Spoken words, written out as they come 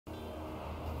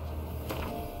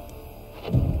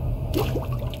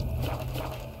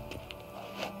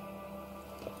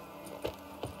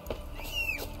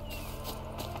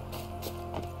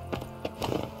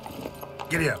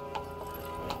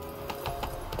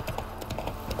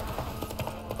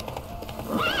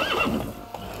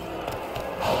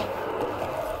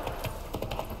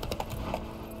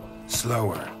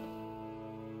Slower.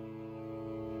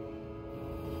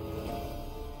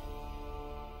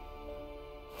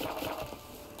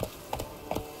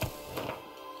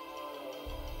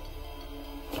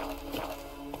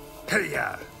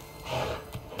 Hey-ya!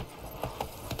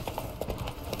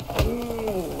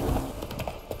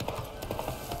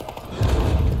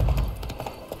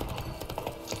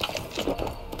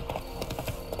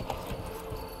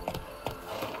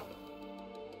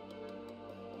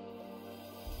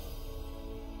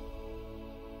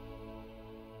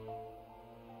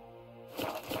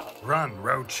 Run,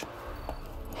 Roach.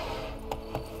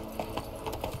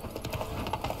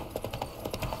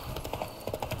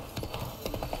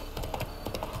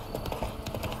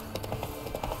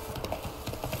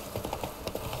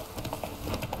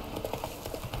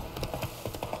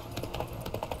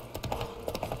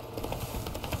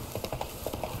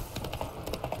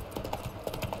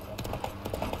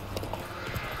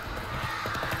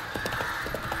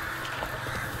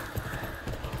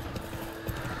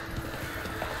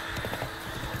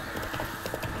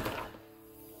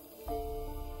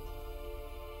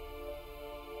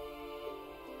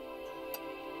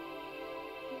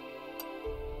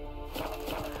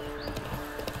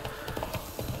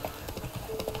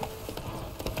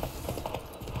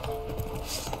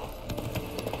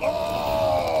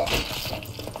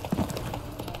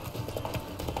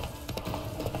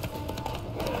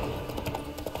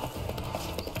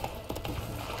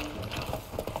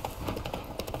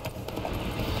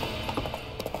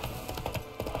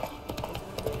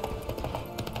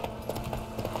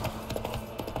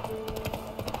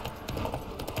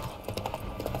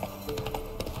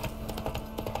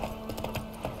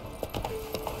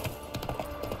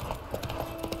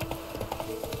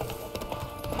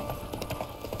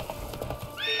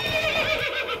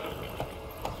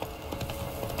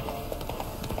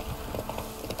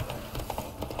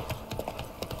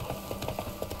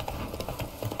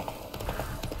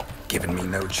 Giving me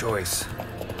no choice.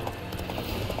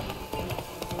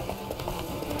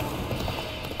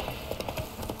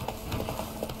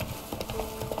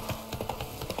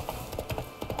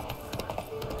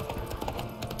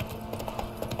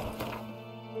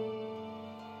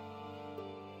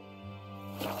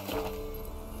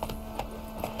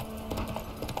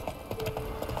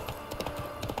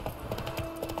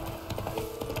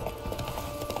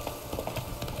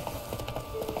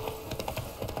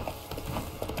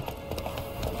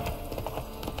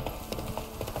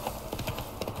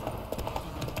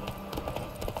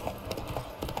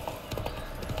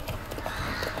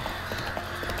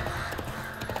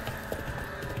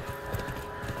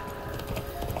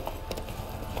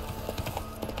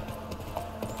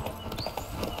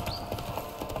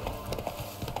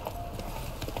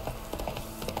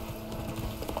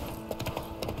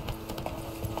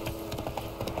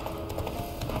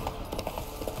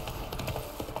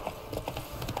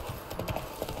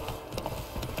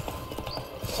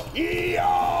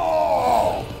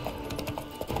 Yo!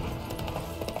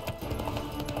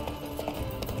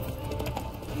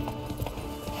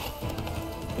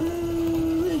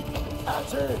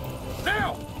 That's it.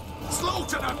 Now!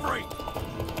 Slaughter the freak!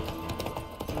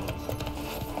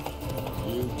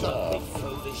 You don't be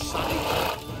foolish, sonny.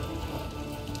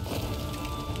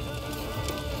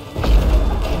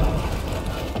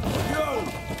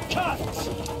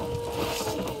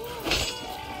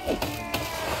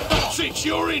 Since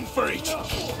you're in for it!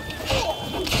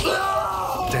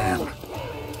 Damn.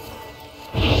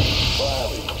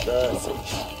 Bloody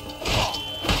curses.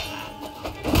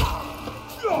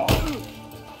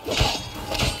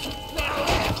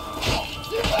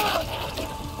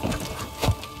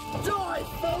 Die,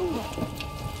 fool!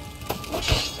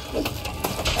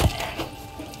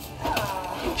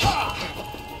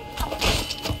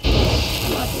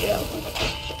 Bloody hell!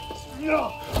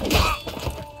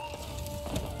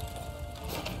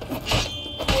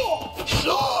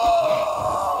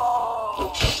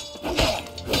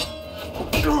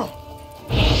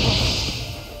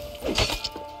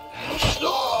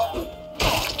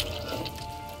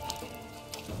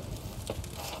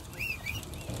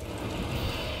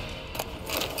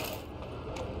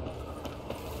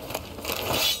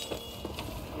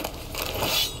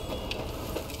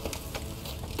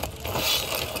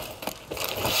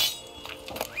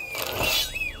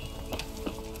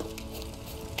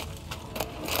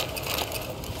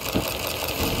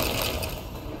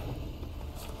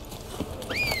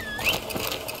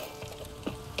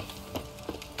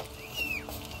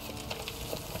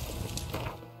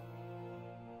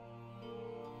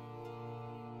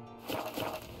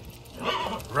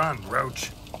 Run,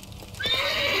 Roach.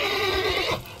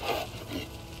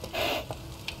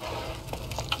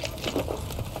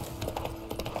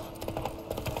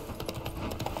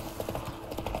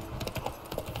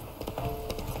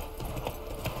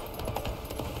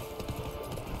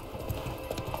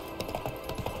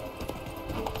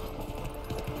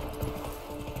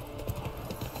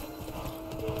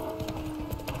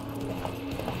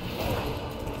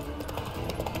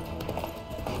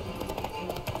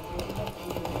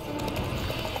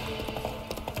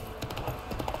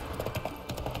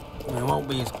 Won't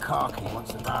be as cocky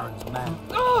once the Baron's man.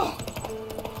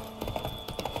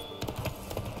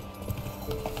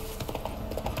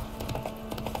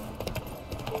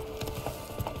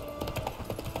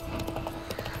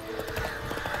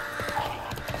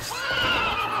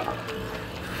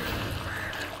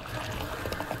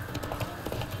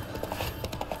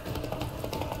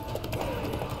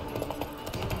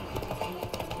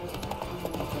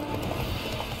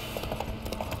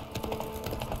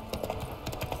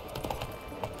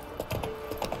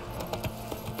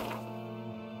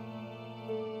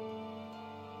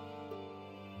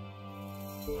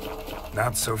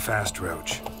 Not so fast,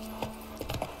 Roach.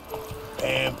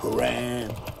 Pam,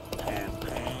 Paran. Pam,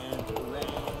 Pam, Paran.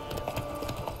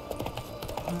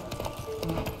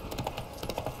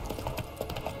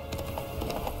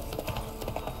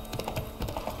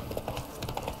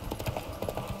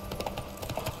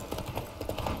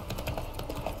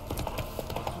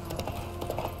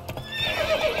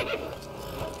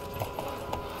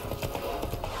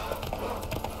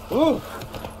 Ooh!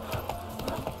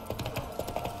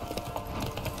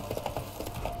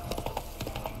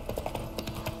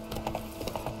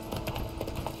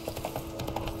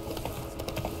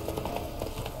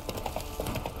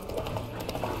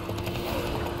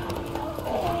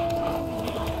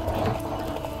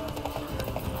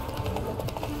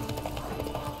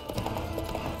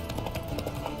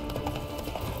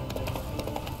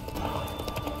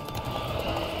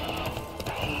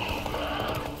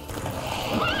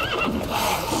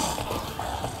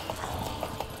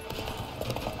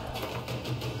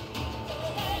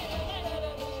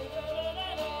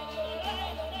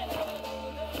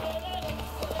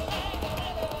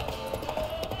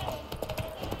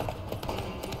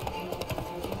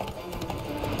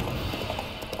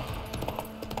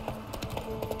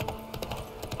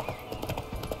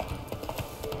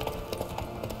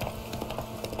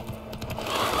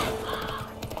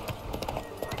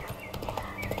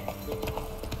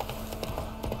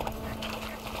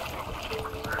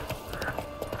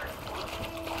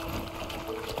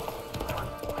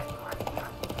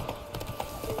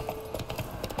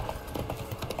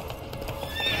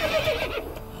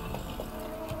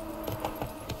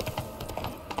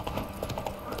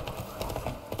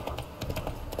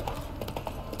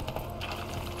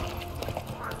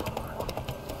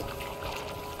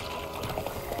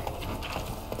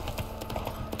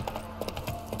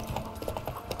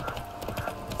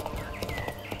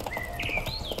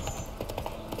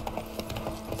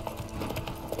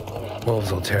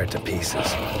 Wolves will tear it to pieces.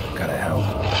 Gotta help.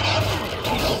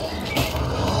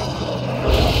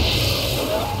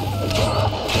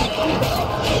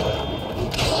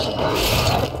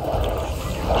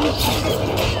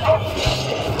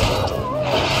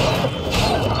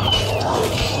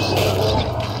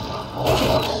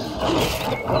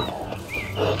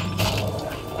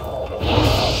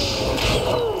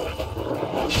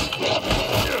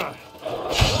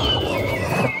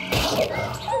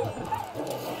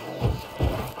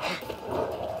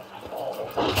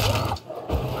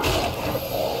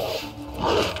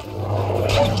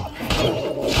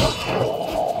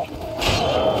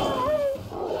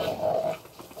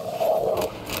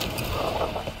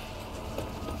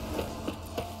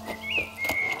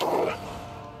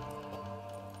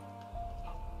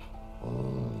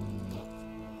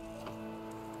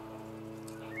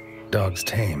 Dog's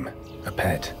tame. A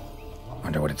pet.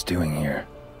 Wonder what it's doing here.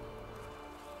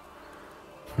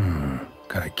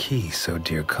 Got a key sewed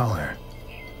to your collar.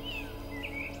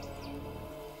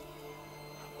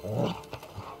 I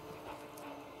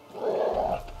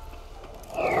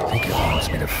think it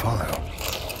wants me to follow.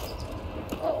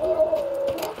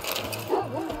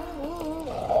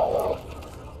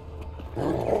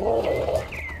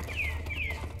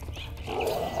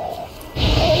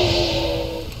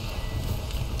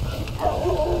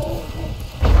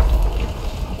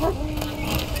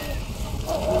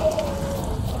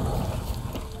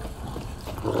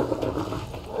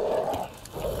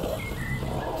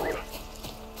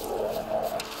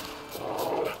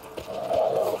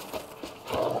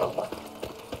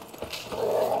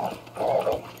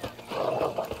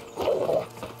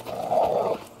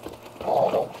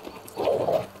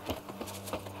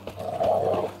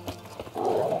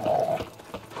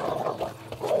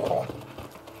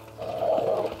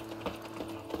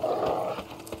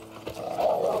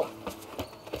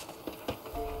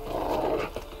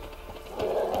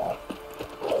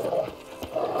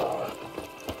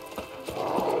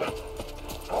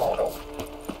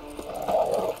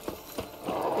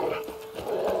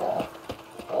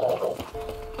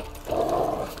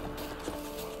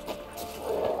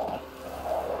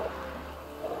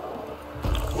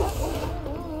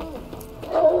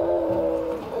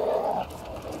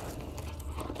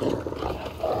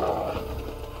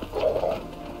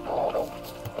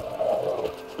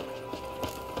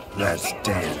 Let's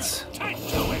dance. Take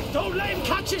to it! Don't let him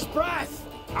catch his breath!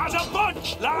 As a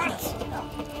bunch, lads!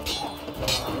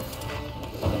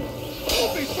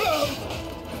 We'll be flown!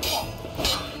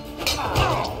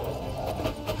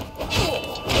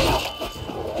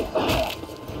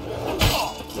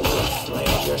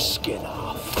 Flay your skin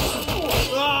off.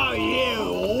 Oh,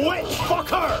 you witch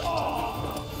fucker!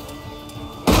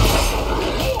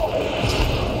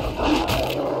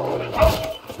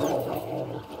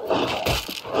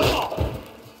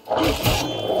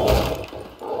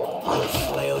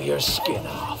 Flail your skin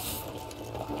off.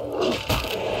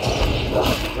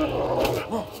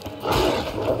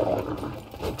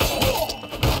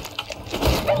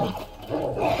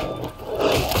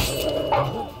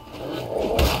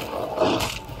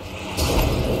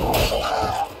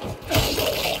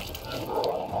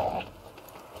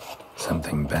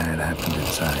 Something bad happened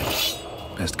inside.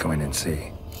 Best go in and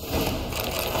see.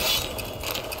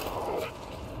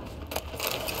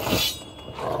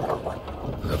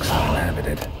 Looks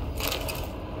uninhabited.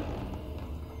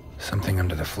 Something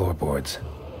under the floorboards.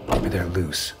 Maybe they're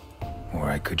loose. Or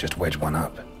I could just wedge one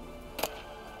up.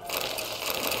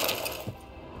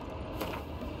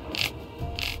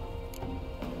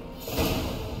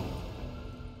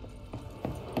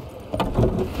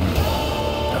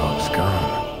 Dog's gone.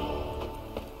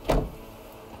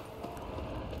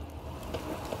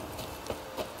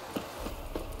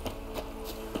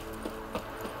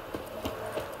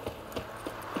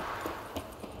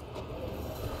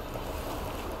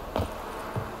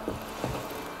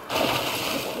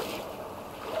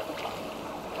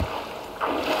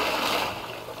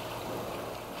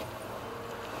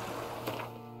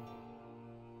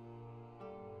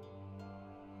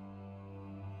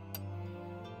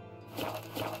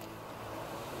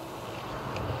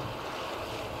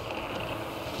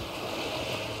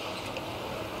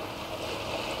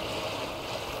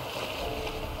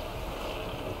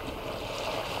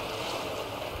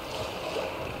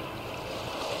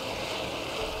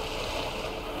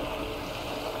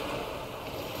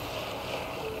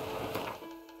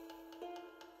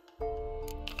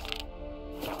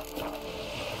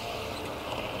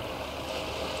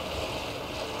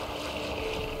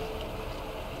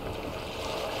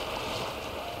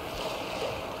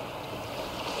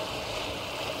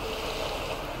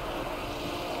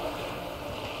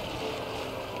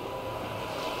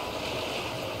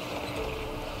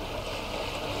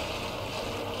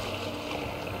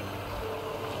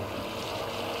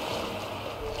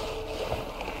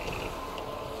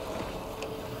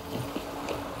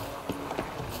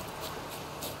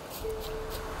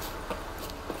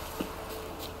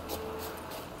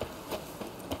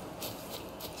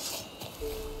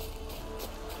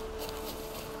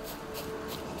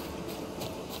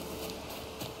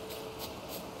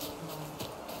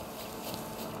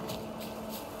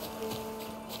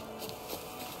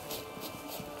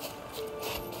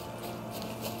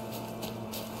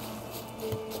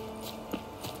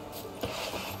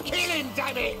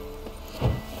 Damn it!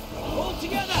 All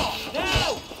together!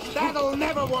 Now! That'll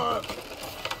never work!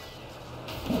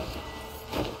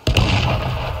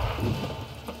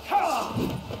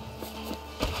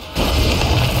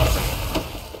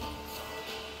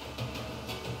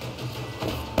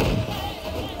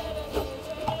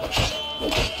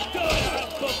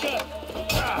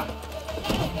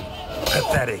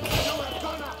 Pathetic.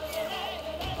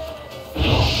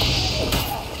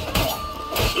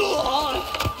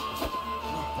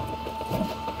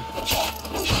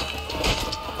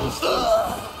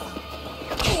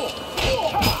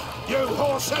 You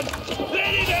horseman!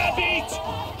 Let it have it!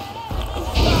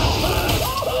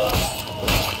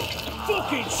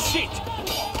 Fucking shit!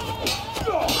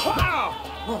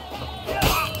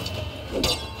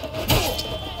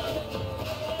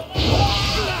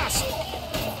 Blast!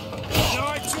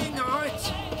 Nighty night!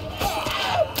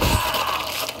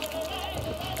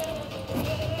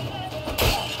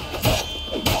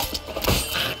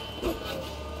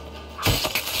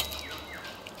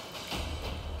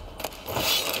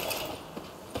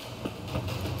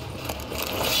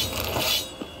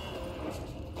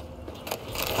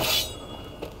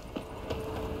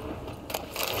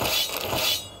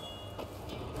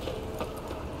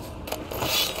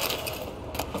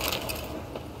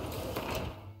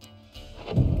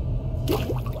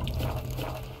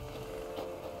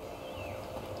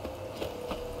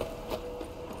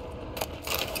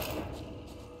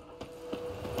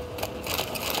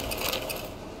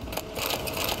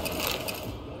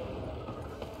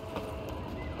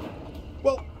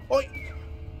 Well,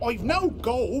 I've no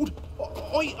gold.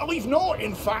 I've not,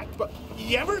 in fact, but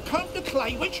you ever come to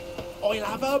Claywich? I'll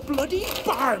have a bloody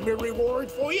barmy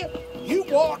reward for you. You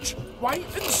watch, wait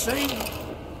and see.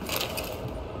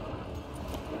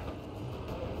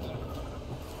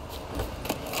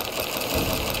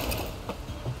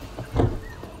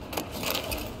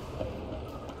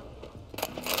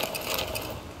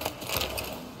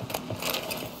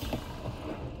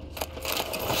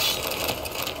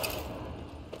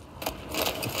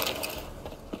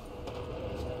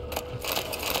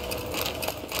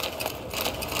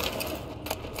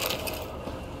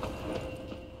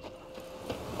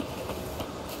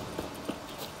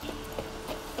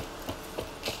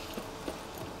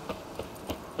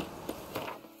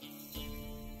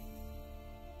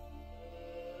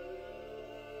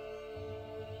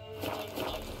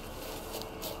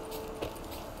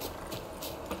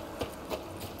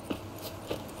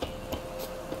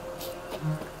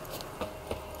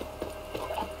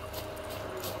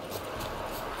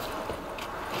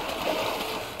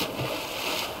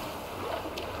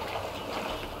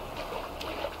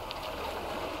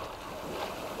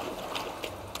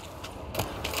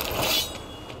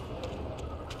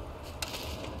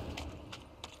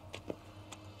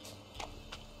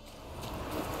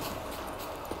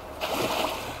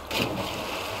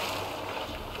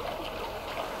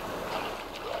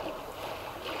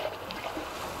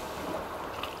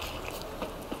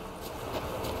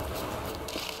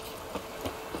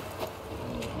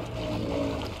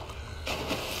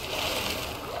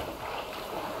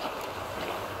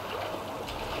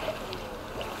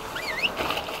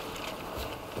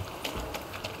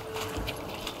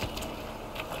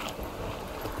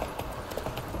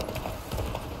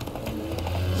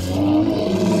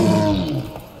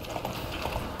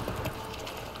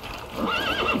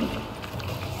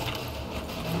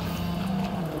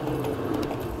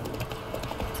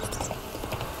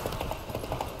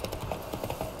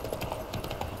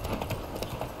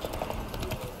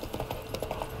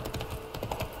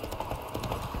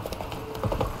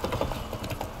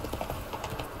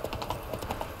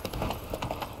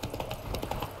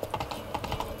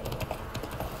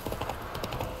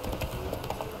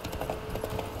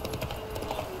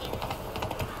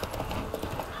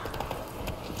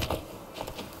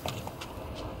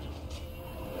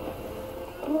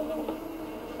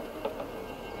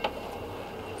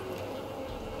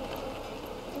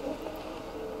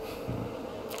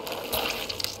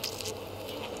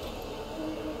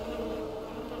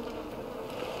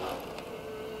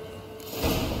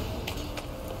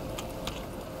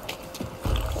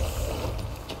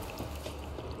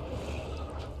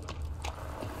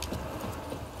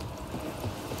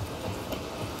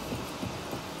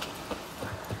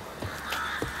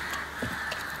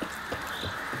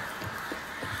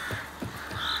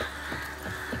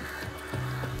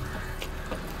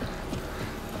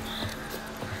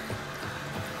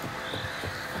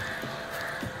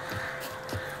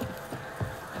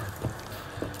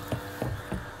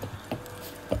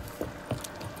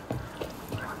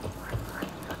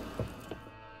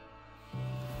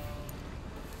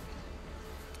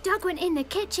 Doug went in the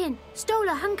kitchen, stole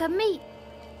a hunk of meat.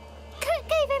 Cook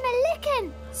gave him a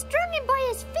licking, strung him by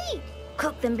his feet.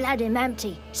 Cooked and bled him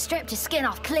empty, stripped his skin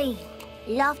off clean.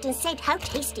 Laughed and said, "How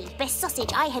tasty, best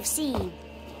sausage I have seen."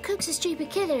 Cook's a stupid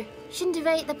killer, shouldn't have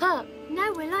ate the pup.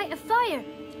 Now we'll light a fire,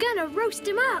 gonna roast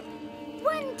him up.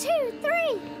 1, 2,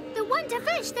 3, the one to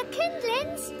fetch the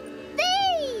kindlings,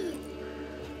 thee!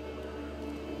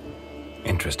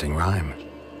 Interesting rhyme.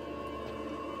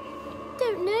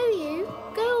 Don't know you.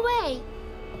 Go away.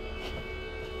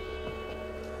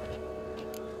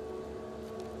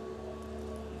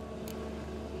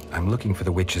 I'm looking for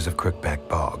the witches of Crookback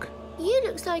Bog. You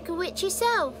looks like a witch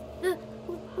yourself. The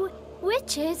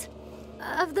witches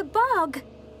of the bog.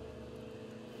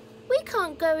 We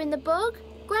can't go in the bog.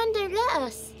 Gran don't let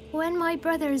us. When my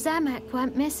brother Zamek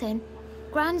went missing,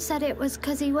 Gran said it was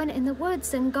 'cause he went in the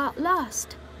woods and got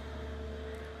lost.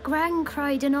 Gran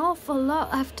cried an awful lot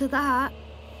after that.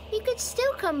 He could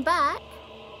still come back.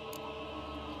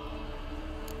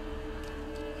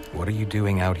 What are you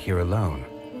doing out here alone?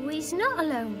 We's not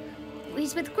alone.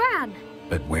 We's with Gran.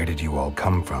 But where did you all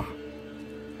come from?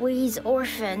 We's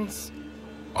orphans.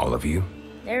 All of you?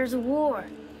 There's a war,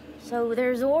 so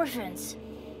there's orphans.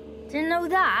 Didn't know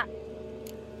that?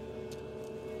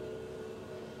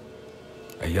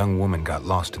 A young woman got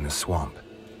lost in the swamp.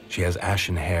 She has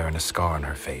ashen hair and a scar on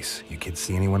her face. You kids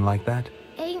see anyone like that?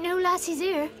 Ain't no lassies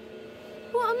here.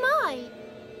 What am I?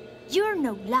 You're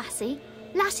no lassie.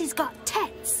 Lassie's got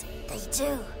tits. They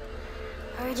do.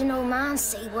 Heard an old man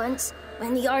say once,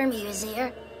 when the army was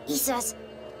here, he says,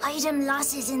 "Hide them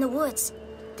lasses in the woods.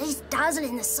 They's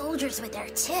dazzling the soldiers with their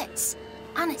tits."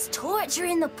 And it's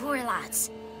torturing the poor lads.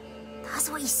 That's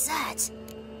what he said.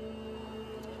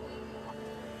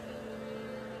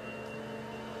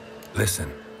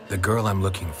 Listen, the girl I'm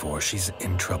looking for, she's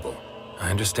in trouble. I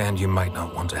understand you might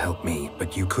not want to help me,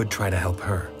 but you could try to help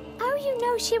her. How you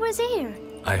know she was here?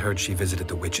 I heard she visited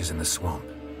the witches in the swamp.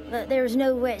 But there's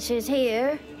no witches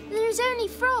here. There's only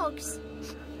frogs.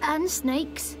 And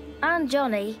snakes. And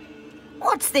Jonny.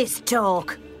 What's this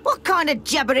talk? What kind of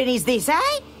jabbering is this,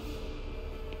 eh?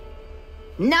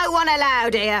 No one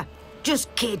allowed here.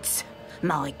 Just kids.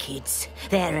 My kids.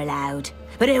 They're allowed.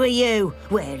 But who are you,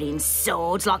 wearing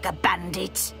swords like a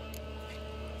bandit?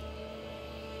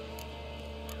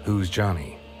 Who's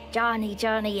Jonny? Johnny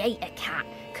ate a cat.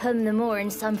 Come the moor in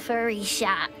some furry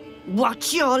shat.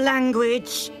 Watch your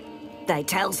language. They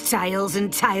tells tales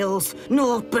and tales.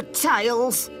 Naught but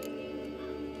tales.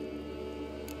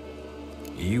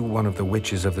 You one of the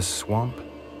witches of the swamp?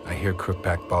 I hear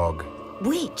Crookback Bog.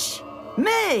 Witch?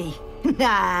 Me?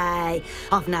 Nay,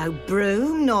 I've no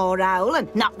broom nor owl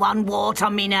and not one wart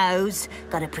on me nose.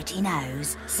 Got a pretty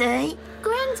nose, see?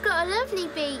 Gran's got a lovely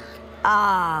beak.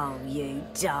 Oh, you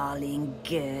darling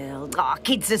girl. Oh,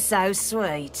 kids are so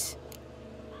sweet.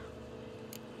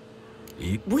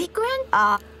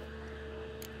 Gran...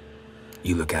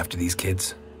 You look after these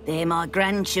kids? They're my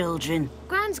grandchildren.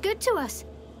 Gran's good to us.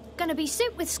 Gonna be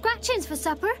soup with scratchings for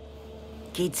supper.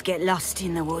 Kids get lost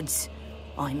in the woods.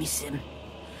 I miss them.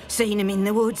 Seen them in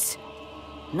the woods.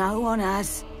 No one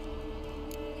has.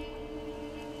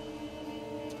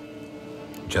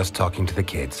 Just talking to the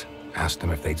kids. Asked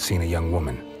them if they'd seen a young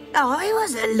woman. I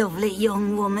was a lovely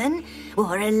young woman.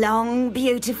 Wore a long,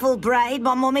 beautiful braid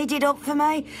my mummy did up for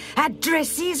me. Had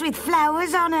dresses with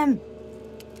flowers on them.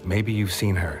 Maybe you've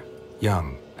seen her.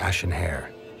 Young, ashen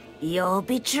hair. You're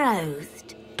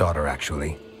betrothed? Daughter,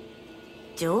 actually.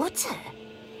 Daughter?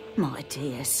 My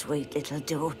dear, sweet little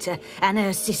daughter and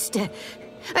her sister.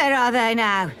 Where are they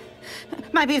now?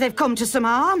 Maybe they've come to some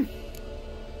harm?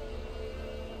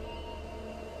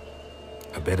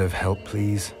 A bit of help,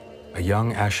 please? A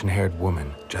young, ashen-haired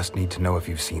woman. Just need to know if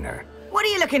you've seen her. What are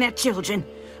you looking at, children?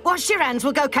 Wash your hands,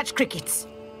 we'll go catch crickets.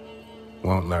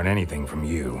 Won't learn anything from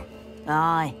you.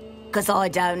 Aye, 'cause I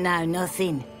don't know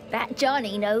nothing. That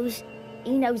Johnny knows.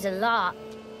 He knows a lot.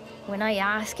 When I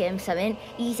ask him something,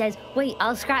 he says, wait,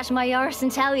 I'll scratch my arse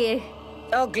and tell you.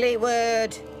 Ugly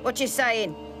word. What you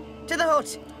saying? To the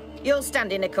hut. You'll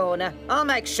stand in a corner. I'll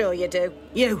make sure you do.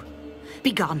 You,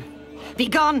 be gone. Be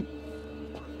gone!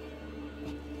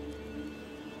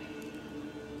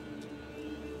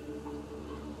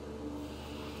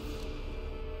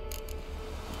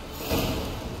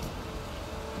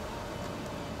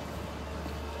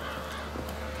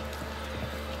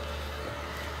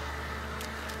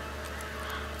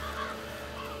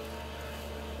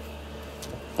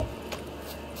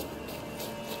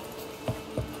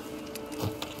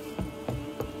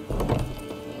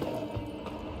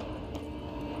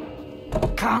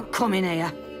 Can't come in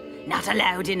here. Not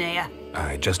allowed in here.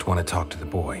 I just want to talk to the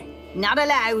boy. Not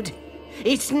allowed.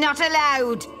 It's not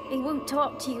allowed. He won't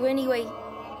talk to you anyway.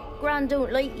 Gran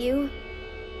don't like you.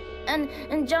 And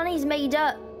Johnny's made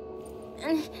up.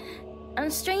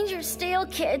 And strangers steal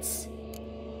kids.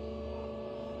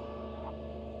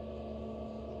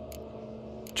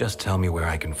 Just tell me where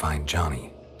I can find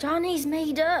Jonny. Johnny's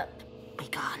made up. Be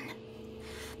gone.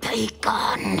 Be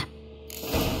gone.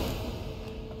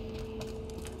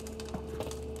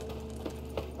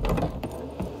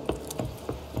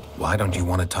 Why don't you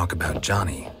want to talk about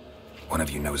Jonny? One of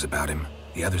you knows about him.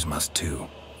 The others must too.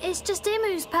 It's just him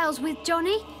who's pals with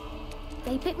Jonny.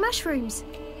 They pick mushrooms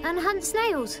and hunt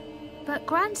snails. But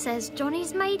Gran says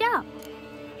Johnny's made up.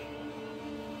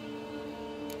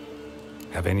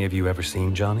 Have any of you ever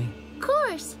seen Jonny? Of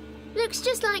course. Looks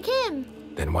just like him.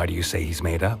 Then why do you say he's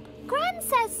made up? Gran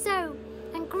says so.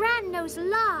 And Gran knows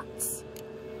lots.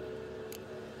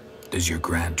 Does your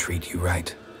Gran treat you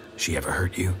right? She ever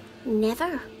hurt you?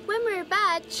 Never. When we're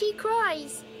bad, she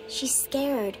cries. She's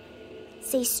scared.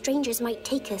 Says strangers might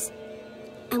take us.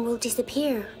 And we'll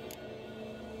disappear.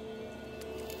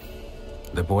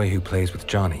 The boy who plays with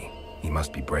Jonny, he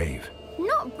must be brave.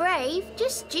 Not brave,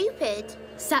 just stupid.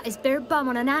 Sat his bare bum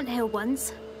on an anthill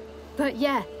once. But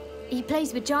yeah, he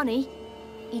plays with Jonny.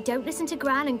 He don't listen to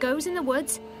Gran and goes in the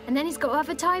woods, and then he's got to have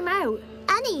a time out.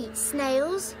 And he eats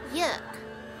snails. Yuck.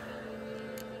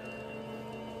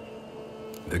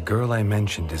 The girl I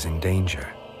mentioned is in danger.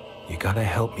 You gotta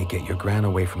help me get your Gran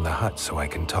away from the hut so I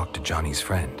can talk to Johnny's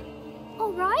friend.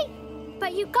 All right,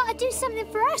 but you gotta do something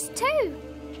for us too.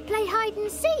 Play hide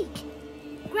and seek.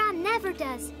 Gran never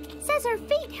does. Says her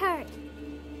feet hurt.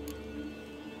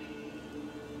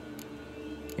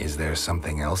 Is Is there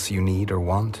something else you need or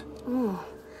want?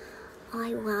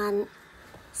 I want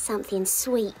something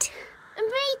sweet.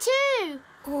 Me too.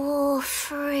 Oh,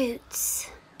 fruits.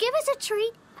 Give us a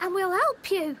treat and we'll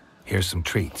help you. Here's some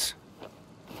treats.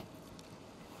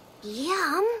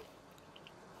 Yum.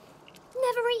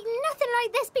 Never eaten nothing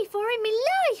like this before in my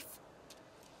life.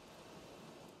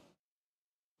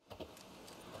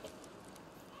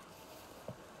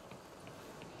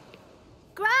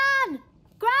 Gran!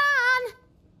 Gran!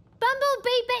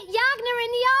 Bumblebee bit Yagner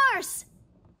in the arse!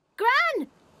 Gran!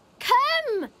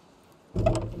 Come!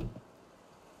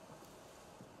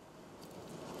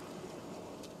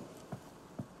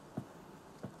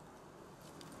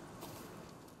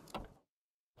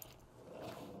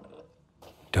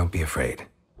 Don't be afraid.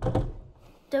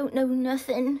 Don't know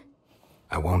nothing.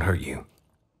 I won't hurt you.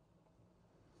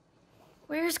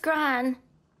 Where's Gran?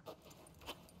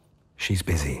 She's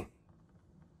busy.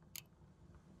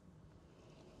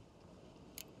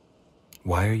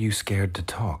 Why are you scared to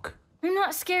talk? I'm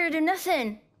not scared of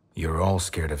nothing. You're all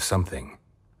scared of something.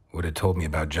 Would have told me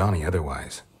about Jonny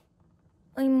otherwise.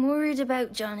 I'm worried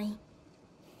about Jonny.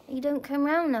 He don't come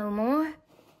round no more.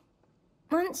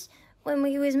 Once, when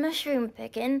we was mushroom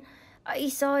picking, I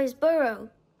saw his burrow.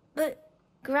 But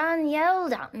Gran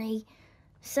yelled at me,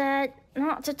 said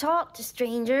not to talk to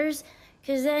strangers,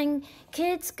 'cause then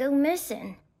kids go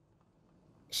missing.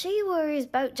 She worries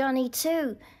about Jonny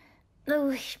too,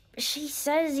 though she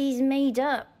says he's made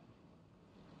up.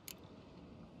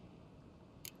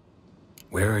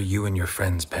 Where are you and your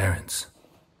friend's parents?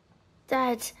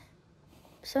 Dad,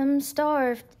 some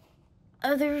starved,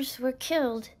 others were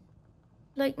killed,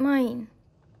 like mine.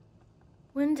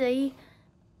 One day,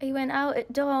 I went out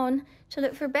at dawn to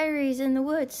look for berries in the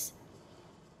woods.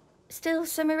 Still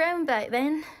some around back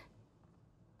then.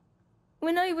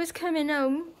 When I was coming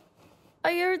home,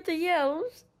 I heard the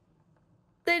yells,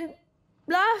 then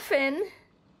laughing.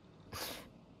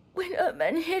 Went up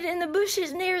and hid in the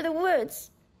bushes near the woods.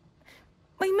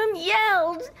 My mum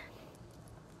yelled,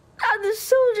 and the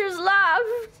soldiers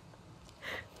laughed.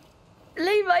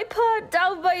 Laid my pa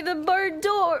down by the barn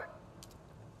door.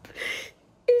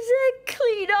 His head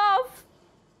clean off.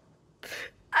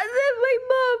 And then my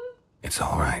mum... It's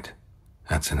all right.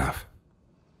 That's enough.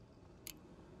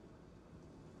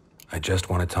 I just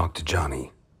want to talk to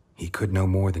Jonny. He could know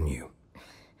more than you.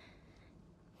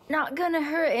 Not gonna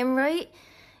hurt him, right?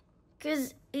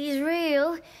 'Cause he's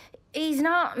real. He's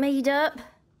not made up.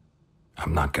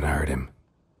 I'm not gonna hurt him.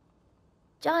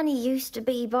 Jonny used to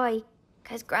be boy,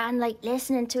 'cause Gran liked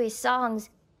listening to his songs.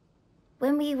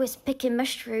 When we was picking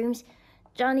mushrooms,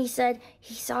 Jonny said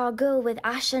he saw a girl with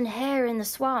ashen hair in the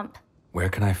swamp. Where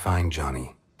can I find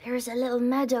Jonny? There's a little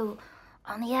meadow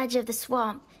on the edge of the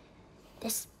swamp.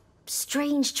 This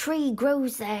strange tree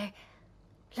grows there.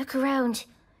 Look around.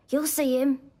 You'll see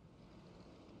him.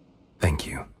 Thank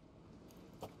you.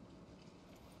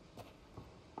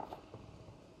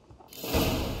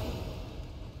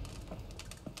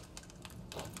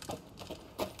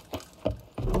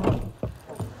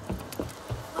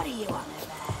 What are you on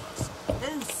about?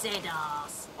 Who said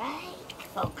arse?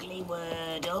 Ugly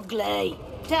word, ugly.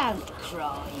 Don't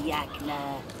cry,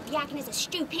 Yagner. Yagner's a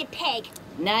stupid pig.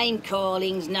 Name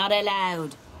calling's not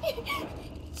allowed. She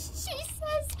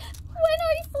says when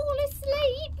I fall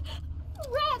asleep,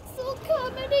 rats will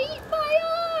come and eat my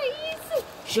eyes.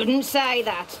 Shouldn't say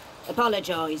that.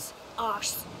 Apologise.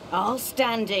 Arse. I'll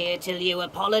stand here till you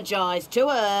apologise to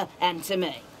her and to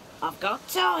me. I've got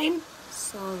time.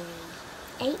 Sorry.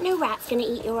 Ain't no rat's gonna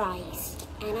eat your eyes.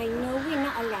 And I know we're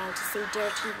not allowed to say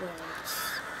dirty words.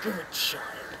 Good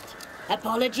child.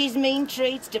 Apologies mean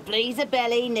treats to please a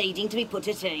belly needing to be put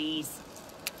at ease.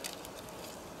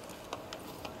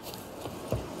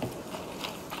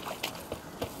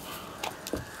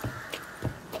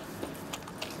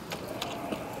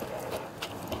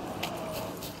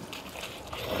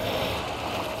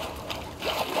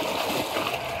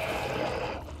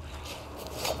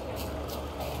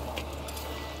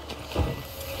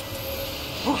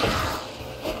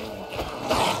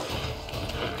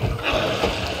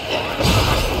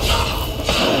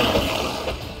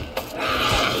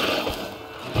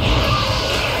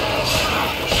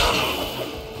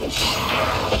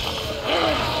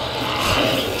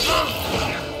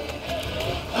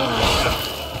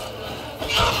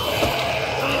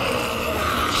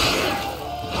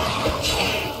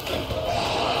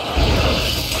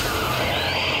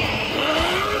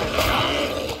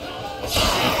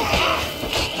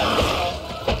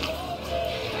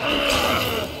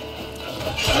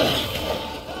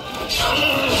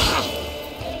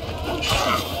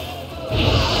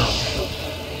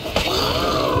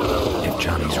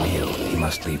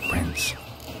 must leave prints.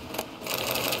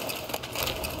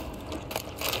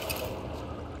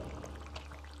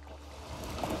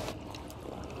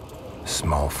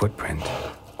 Small footprint.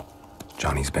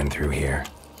 Johnny's been through here.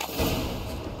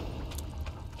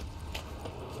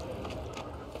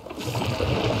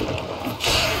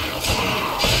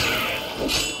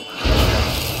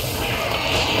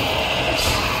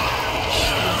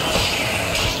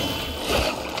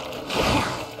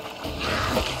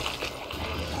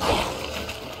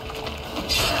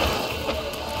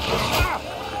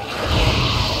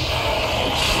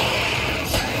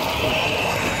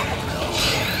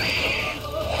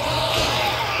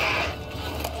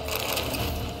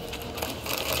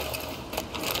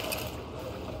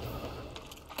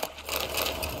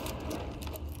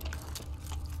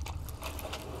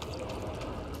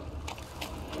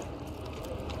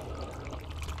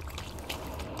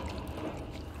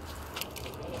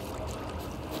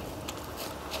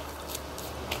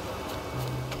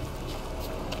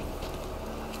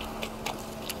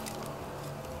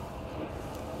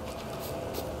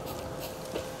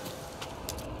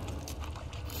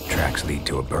 Tracks lead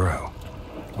to a burrow.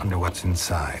 Wonder what's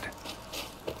inside.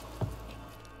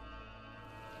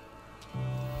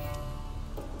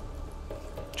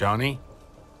 Johnny?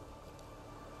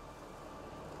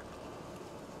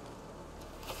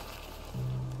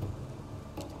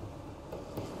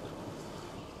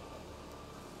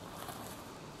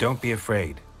 Don't be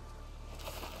afraid.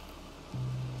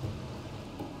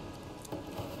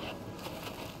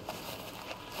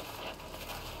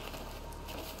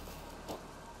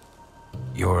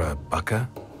 You're a Bucka?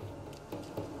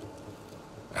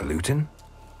 A Luton?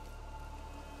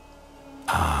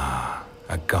 Ah,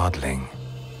 a godling.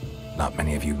 Not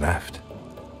many of you left.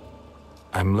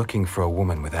 I'm looking for a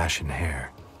woman with ashen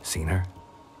hair. Seen her?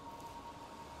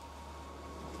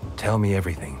 Tell me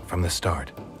everything, from the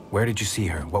start. Where did you see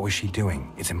her? What was she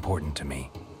doing? It's important to me.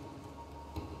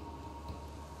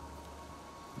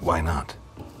 Why not?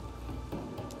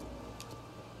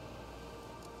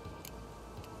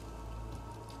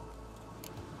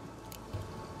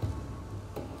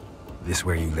 This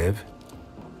where you live?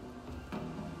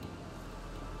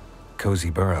 Cozy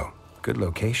burrow. Good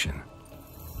location.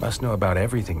 Must know about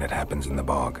everything that happens in the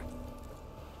bog.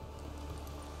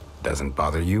 Doesn't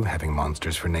bother you having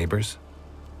monsters for neighbors?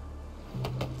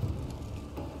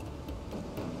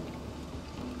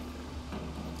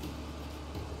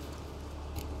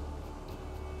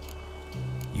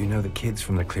 You know the kids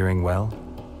from the clearing well?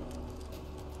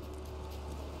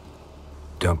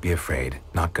 Don't be afraid.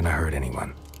 Not gonna hurt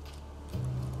anyone.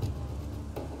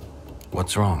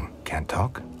 What's wrong? Can't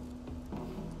talk?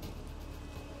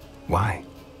 Why?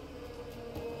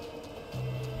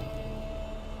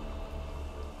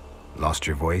 Lost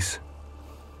your voice?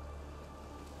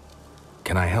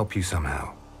 Can I help you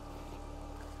somehow?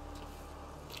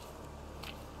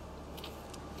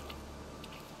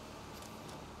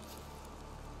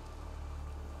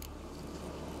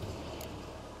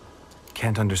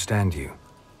 Can't understand you.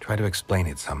 Try to explain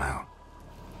it somehow.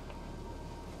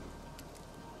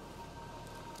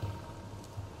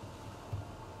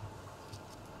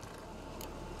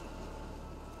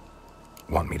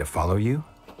 Want me to follow you?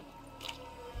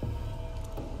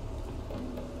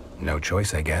 No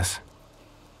choice, I guess.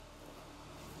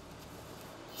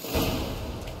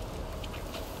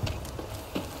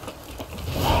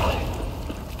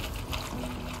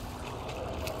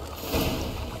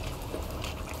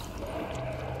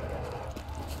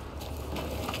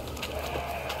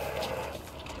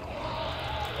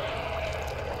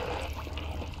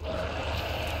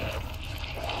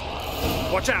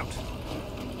 Watch out!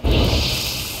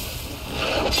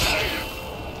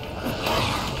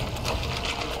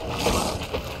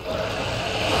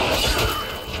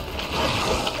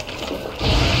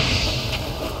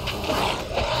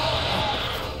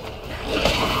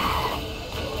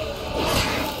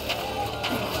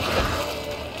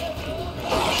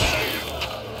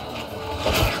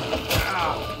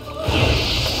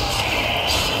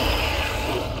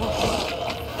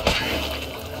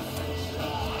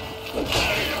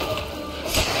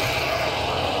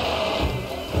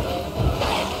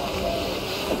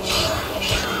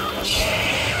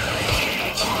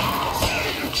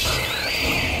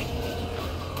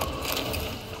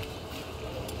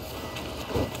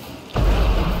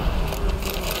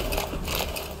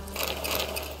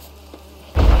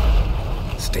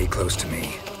 Stay close to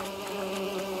me.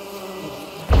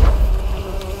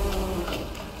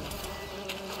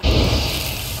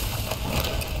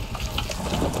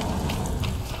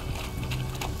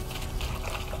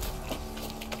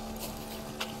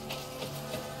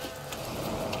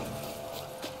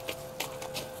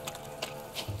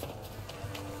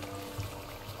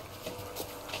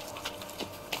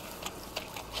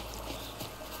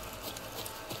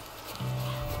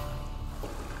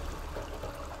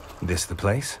 This the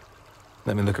place?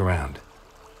 Let me look around.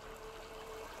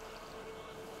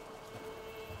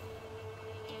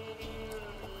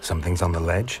 Something's on the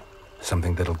ledge?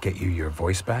 Something that'll get you your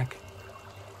voice back?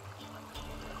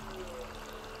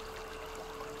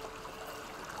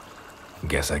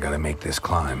 Guess I gotta make this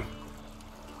climb.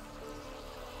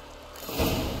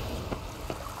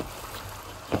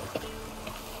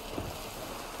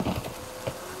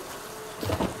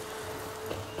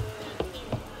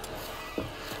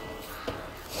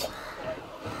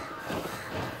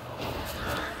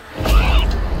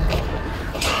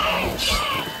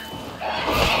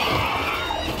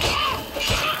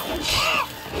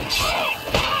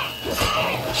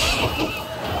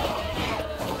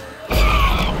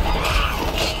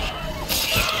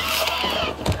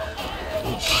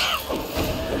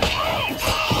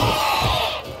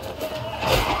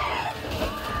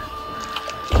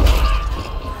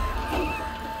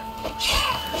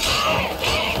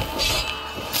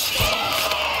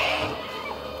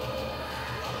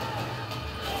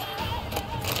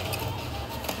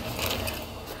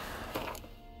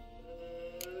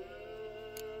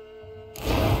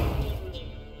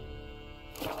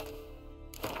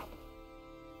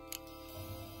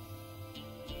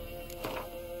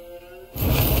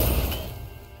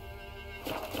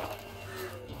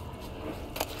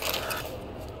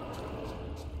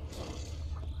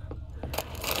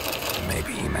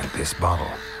 This bottle.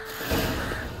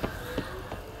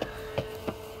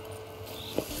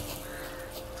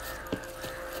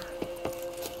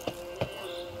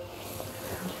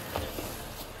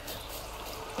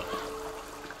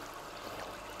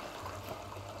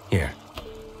 Here.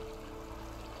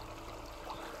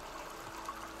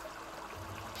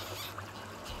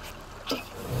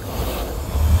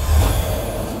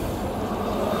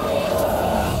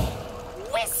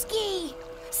 Whiskey!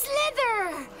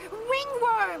 Slither!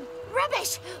 Ringworm!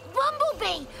 Rubbish!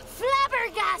 Bumblebee!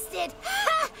 Flabbergasted!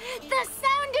 Ha! The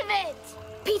sound of it!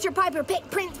 Peter Piper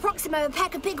picked Prince Proximo a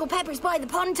pack of pickled peppers by the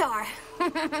pontar.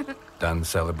 Done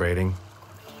celebrating?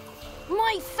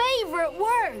 My favorite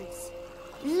words!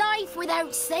 Life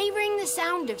without savoring the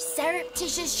sound of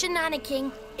surreptitious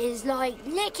shenanigans is like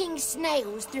licking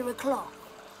snails through a cloth.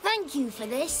 Thank you for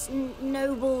this,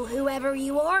 noble whoever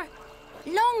you are.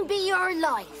 Long be your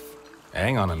life.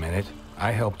 Hang on a minute.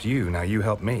 I helped you, now you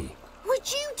help me.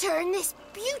 Would you turn this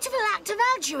beautiful act of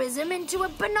altruism into a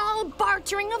banal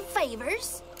bartering of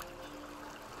favors?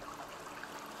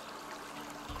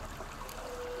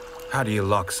 How do you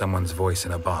lock someone's voice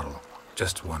in a bottle?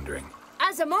 Just wondering.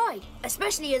 As am I,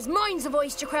 especially as mine's a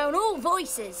voice to crown all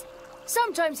voices.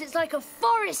 Sometimes it's like a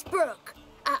forest brook,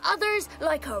 at others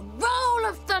like a roll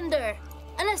of thunder.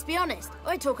 And let's be honest,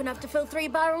 I talk enough to fill 3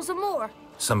 barrels or more.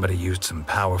 Somebody used some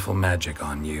powerful magic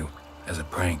on you, as a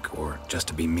prank or just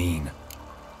to be mean.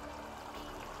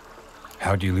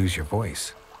 How'd you lose your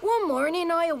voice? One morning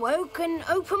I awoke and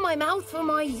opened my mouth for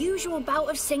my usual bout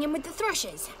of singing with the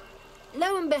thrushes.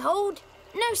 Lo and behold,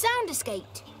 no sound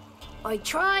escaped. I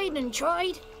tried and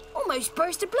tried, almost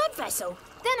burst a blood vessel.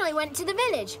 Then I went to the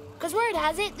village, because word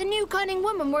has it the new cunning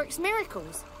woman works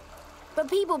miracles. But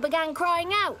people began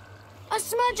crying out, "A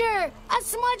smudger! A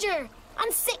smudger!"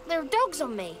 and sick their dogs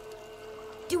on me.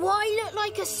 Do I look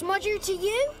like a smudger to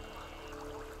you?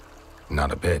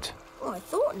 Not a bit. Well, I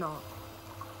thought not.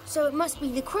 So it must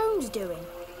be the crone's doing.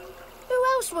 Who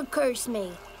else would curse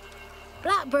me?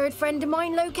 Blackbird friend of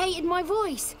mine located my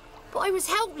voice, but I was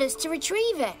helpless to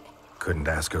retrieve it. Couldn't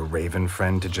ask a raven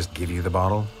friend to just give you the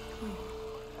bottle?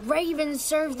 Ravens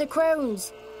serve the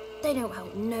crones. They don't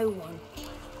help no one.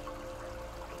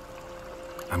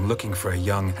 I'm looking for a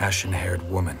young, ashen-haired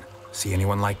woman. See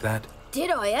anyone like that? Did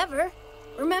I ever?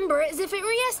 Remember it as if it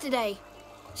were yesterday.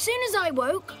 Soon as I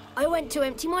woke, I went to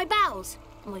empty my bowels.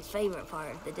 My favourite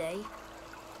part of the day.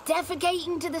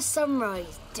 Defecating to the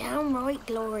sunrise, downright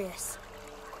glorious.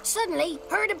 Suddenly,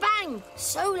 heard a bang,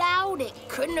 so loud it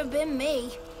couldn't have been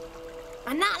me.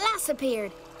 And that lass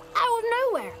appeared, out of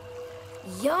nowhere.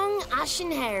 Young,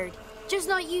 ashen-haired, just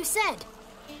like you said.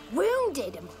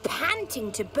 Wounded and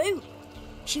panting to boot.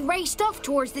 She raced off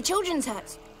towards the children's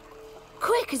huts.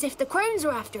 Quick as if the crones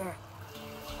were after her.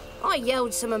 I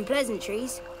yelled some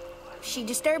unpleasantries. She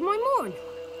disturbed my morn.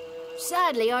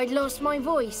 Sadly, I'd lost my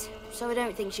voice, so I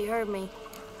don't think she heard me.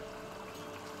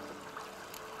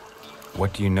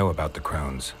 What do you know about the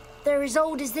crones? They're as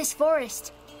old as this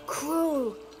forest.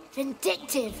 Cruel,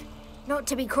 vindictive, not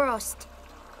to be crossed.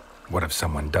 What if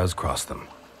someone does cross them?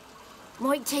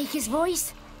 Might take his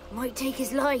voice, might take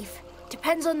his life.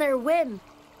 Depends on their whim.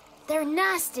 They're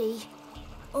nasty,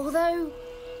 although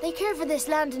they care for this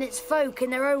land and its folk in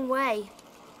their own way.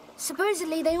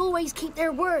 Supposedly they always keep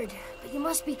their word, but you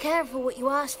must be careful what you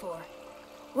ask for.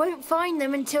 Won't find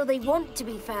them until they want to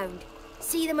be found.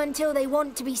 See them until they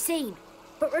want to be seen.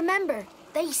 But remember,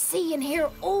 they see and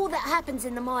hear all that happens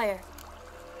in the mire.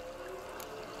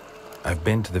 I've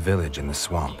been to the village in the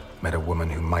swamp, met a woman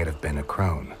who might have been a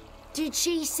crone. Did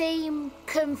she seem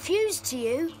confused to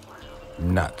you?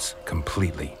 Nuts,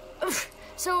 completely.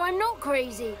 So I'm not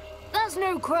crazy. That's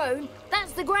no crone.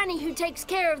 That's the granny who takes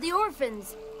care of the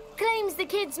orphans. Claims the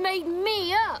kids made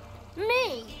me up.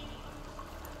 Me!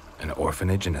 An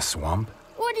orphanage in a swamp?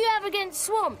 What do you have against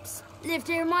swamps? Lived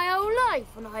here my whole life,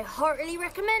 and I heartily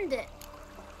recommend it.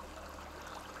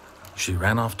 She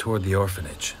ran off toward the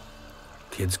orphanage.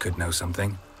 Kids could know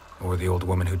something, or the old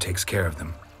woman who takes care of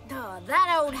them. Oh,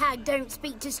 that old hag don't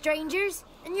speak to strangers,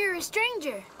 and you're a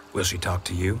stranger. Will she talk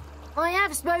to you? I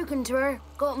have spoken to her,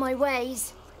 got my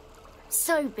ways.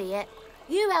 So be it.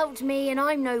 You helped me, and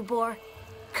I'm no bore.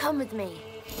 Come with me.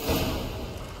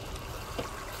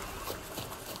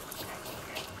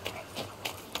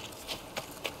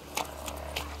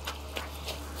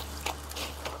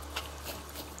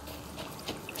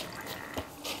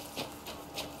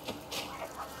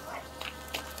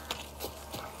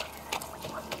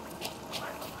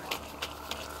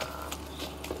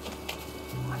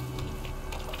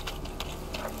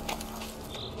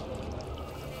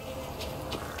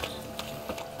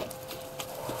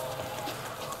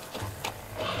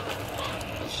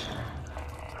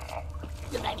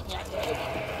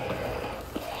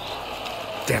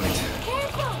 Damn it.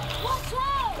 Careful! Watch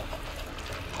out!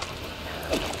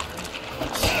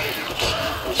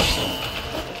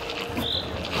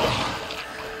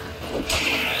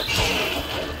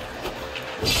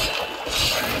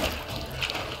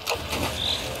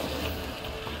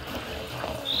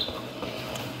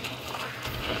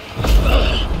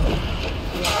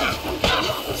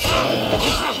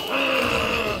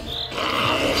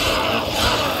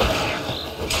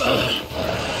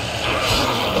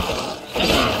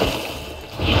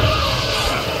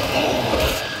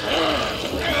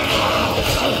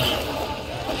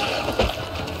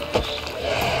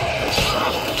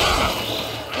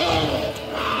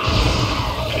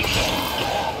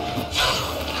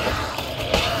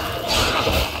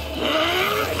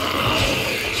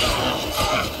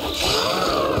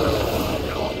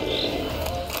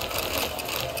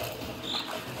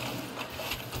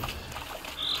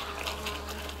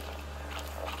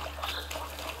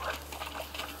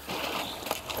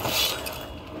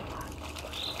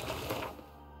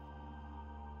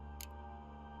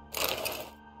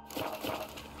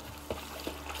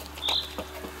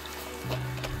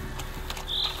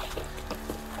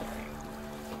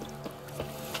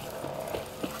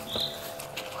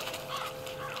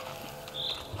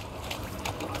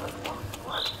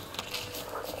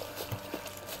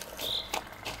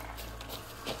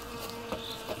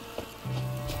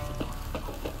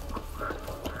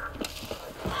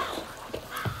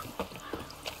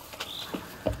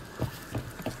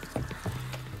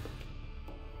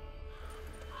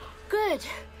 Good.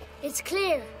 It's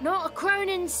clear. Not a crone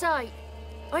in sight.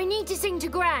 I need to sing to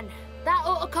Gran. That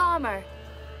ought to calm her.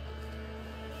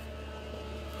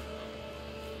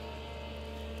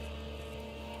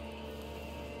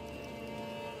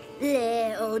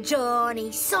 Little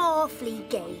Jonny softly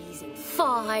gazing,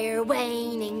 fire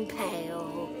waning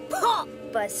pale. Pop!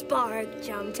 A spark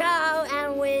jumped out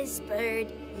and whispered,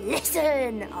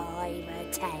 "Listen, I'm a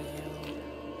tale."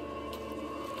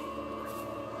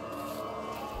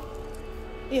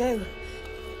 You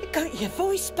got your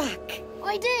voice back.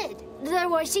 I did,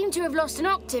 though I seem to have lost an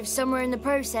octave somewhere in the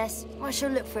process. I shall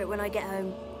look for it when I get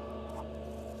home.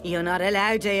 You're not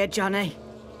allowed here, Jonny.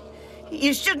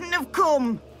 You shouldn't have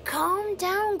come. Calm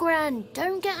down, Gran.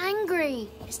 Don't get angry.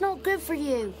 It's not good for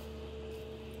you.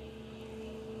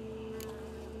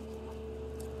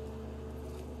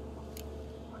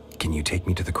 Can you take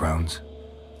me to the crones?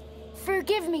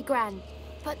 Forgive me, Gran,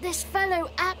 but this fellow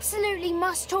absolutely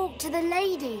must talk to the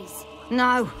ladies.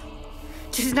 No,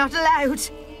 she's not allowed.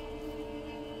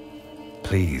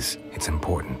 Please, it's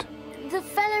important. The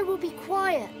fellow will be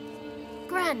quiet.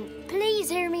 Gran, please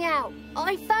hear me out.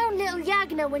 I found little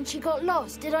Yagna when she got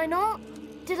lost, did I not?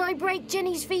 Did I break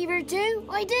Jenny's fever too?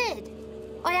 I did.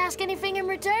 I ask anything in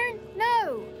return?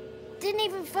 No. Didn't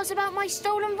even fuss about my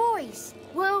stolen voice.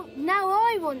 Well, now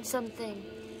I want something.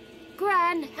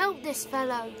 Gran, help this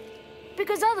fellow.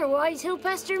 Because otherwise he'll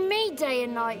pester me day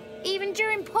and night, even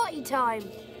during potty time.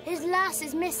 His lass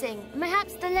is missing.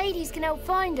 Perhaps the ladies can help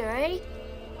find her, eh?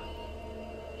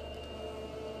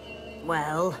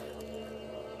 Well,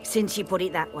 since you put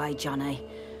it that way, Jonny,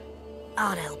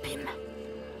 I'll help him.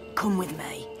 Come with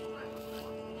me.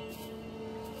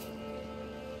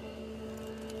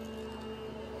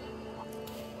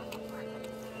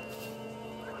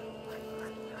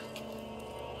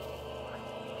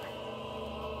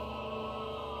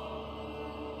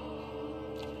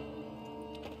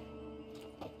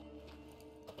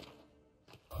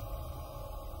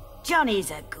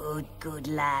 Johnny's a good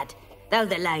lad, though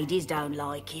the ladies don't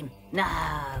like him. No,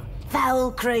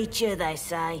 foul creature, they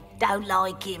say. Don't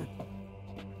like him.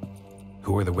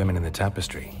 Who are the women in the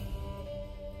tapestry?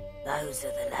 Those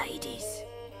are the ladies.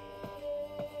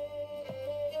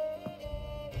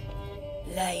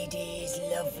 Ladies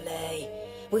lovely,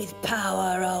 with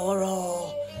power o'er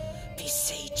all,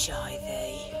 beseech I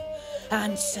thee,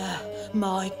 answer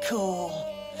my call.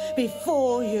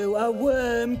 Before you a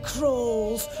worm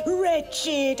crawls,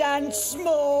 wretched and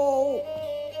small.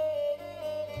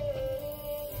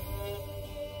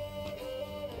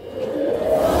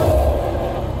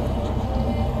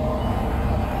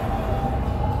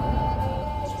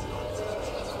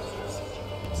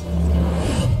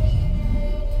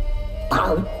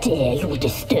 How dare you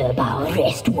disturb our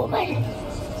rest, woman?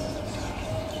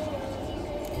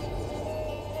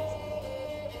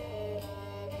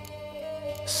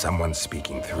 Someone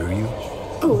speaking through you?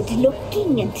 Good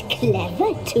looking and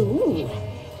clever, too.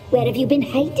 Where have you been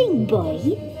hiding, boy?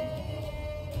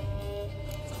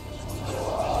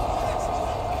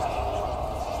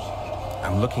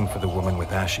 I'm looking for the woman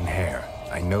with ashen hair.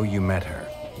 I know you met her.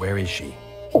 Where is she?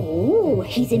 Oh,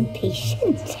 he's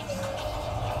impatient.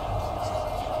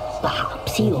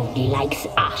 Perhaps he only likes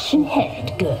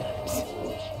ashen-haired girls.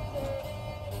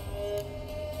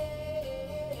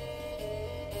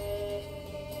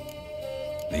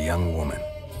 The young woman.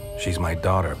 She's my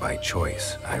daughter by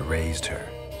choice. I raised her.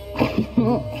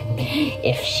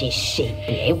 If she's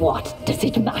shapely, what does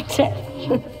it matter?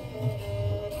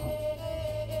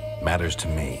 Matters to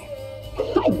me.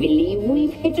 I believe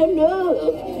we've hit a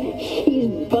nerve.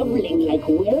 He's bubbling like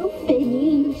well-fed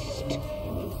yeast.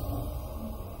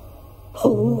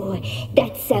 Oh,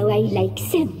 that's how I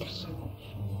likes him.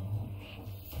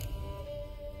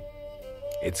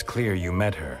 It's clear you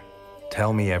met her.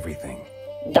 Tell me everything.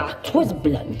 That was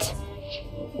blunt.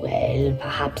 Well,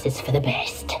 perhaps it's for the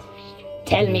best.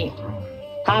 Tell me,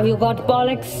 have you got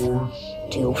bollocks?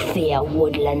 Do you fear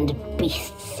woodland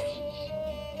beasts?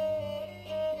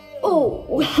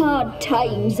 Oh, hard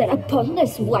times are upon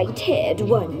us, white-haired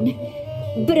one.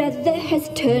 Brother has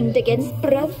turned against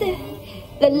brother.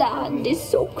 The land is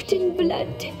soaked in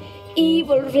blood.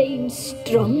 Evil reigns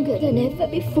stronger than ever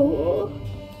before.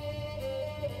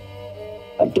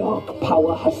 A dark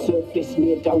power has surfaced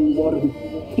near Downwarren.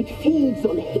 It feeds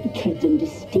on hatred and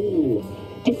disdain.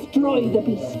 Destroy the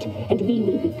beast, and we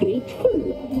will be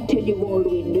grateful. Tell you all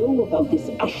we know about this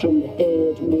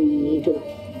ashen-haired maid.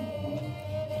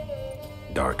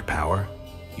 Dark power?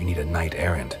 You need a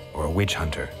knight-errant or a witch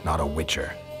hunter, not a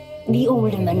witcher. The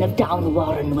alderman of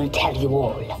Downwarren will tell you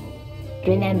all.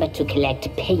 Remember to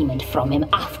collect payment from him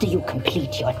after you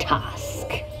complete your task.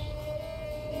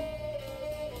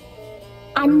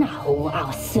 And now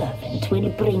our servant will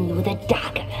bring you the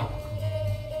dagger.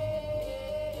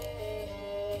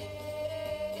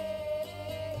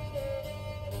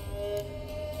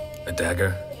 A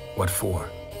dagger? What for?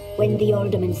 When the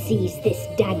alderman sees this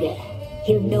dagger,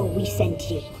 he'll know we sent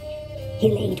you.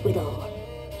 He'll aid with all.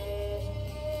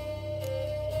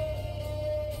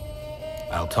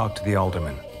 I'll talk to the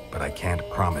alderman, but I can't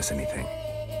promise anything.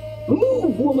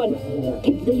 Move, woman!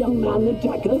 Give the young man the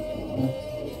dagger.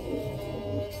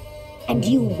 And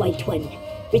you, White One,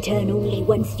 return only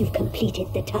once you've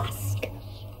completed the task.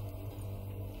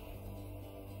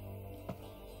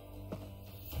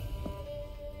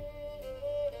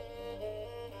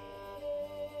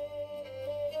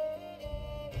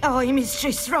 Aye,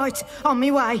 mistress, right. On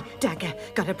me way. Dagger.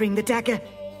 Gotta bring the dagger.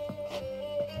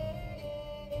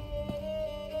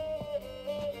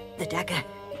 The dagger.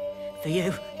 For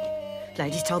you.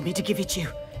 Lady told me to give it you.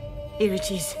 Here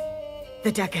it is.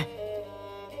 The dagger.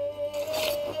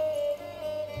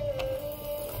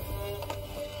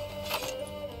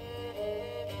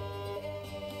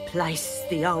 Place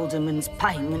the alderman's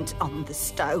payment on the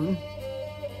stone.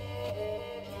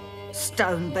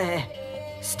 Stone bear,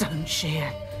 stone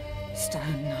shear,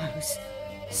 stone nose,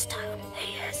 stone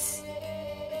ears.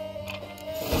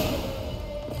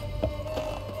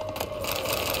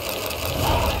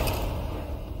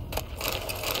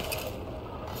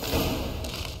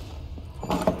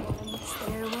 Once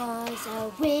there was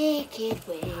a wicked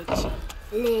witch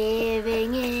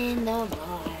living in the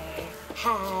mire.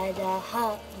 Had a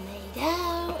hut made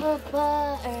out of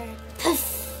butter.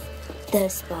 Poof! The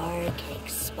spark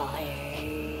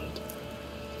expired.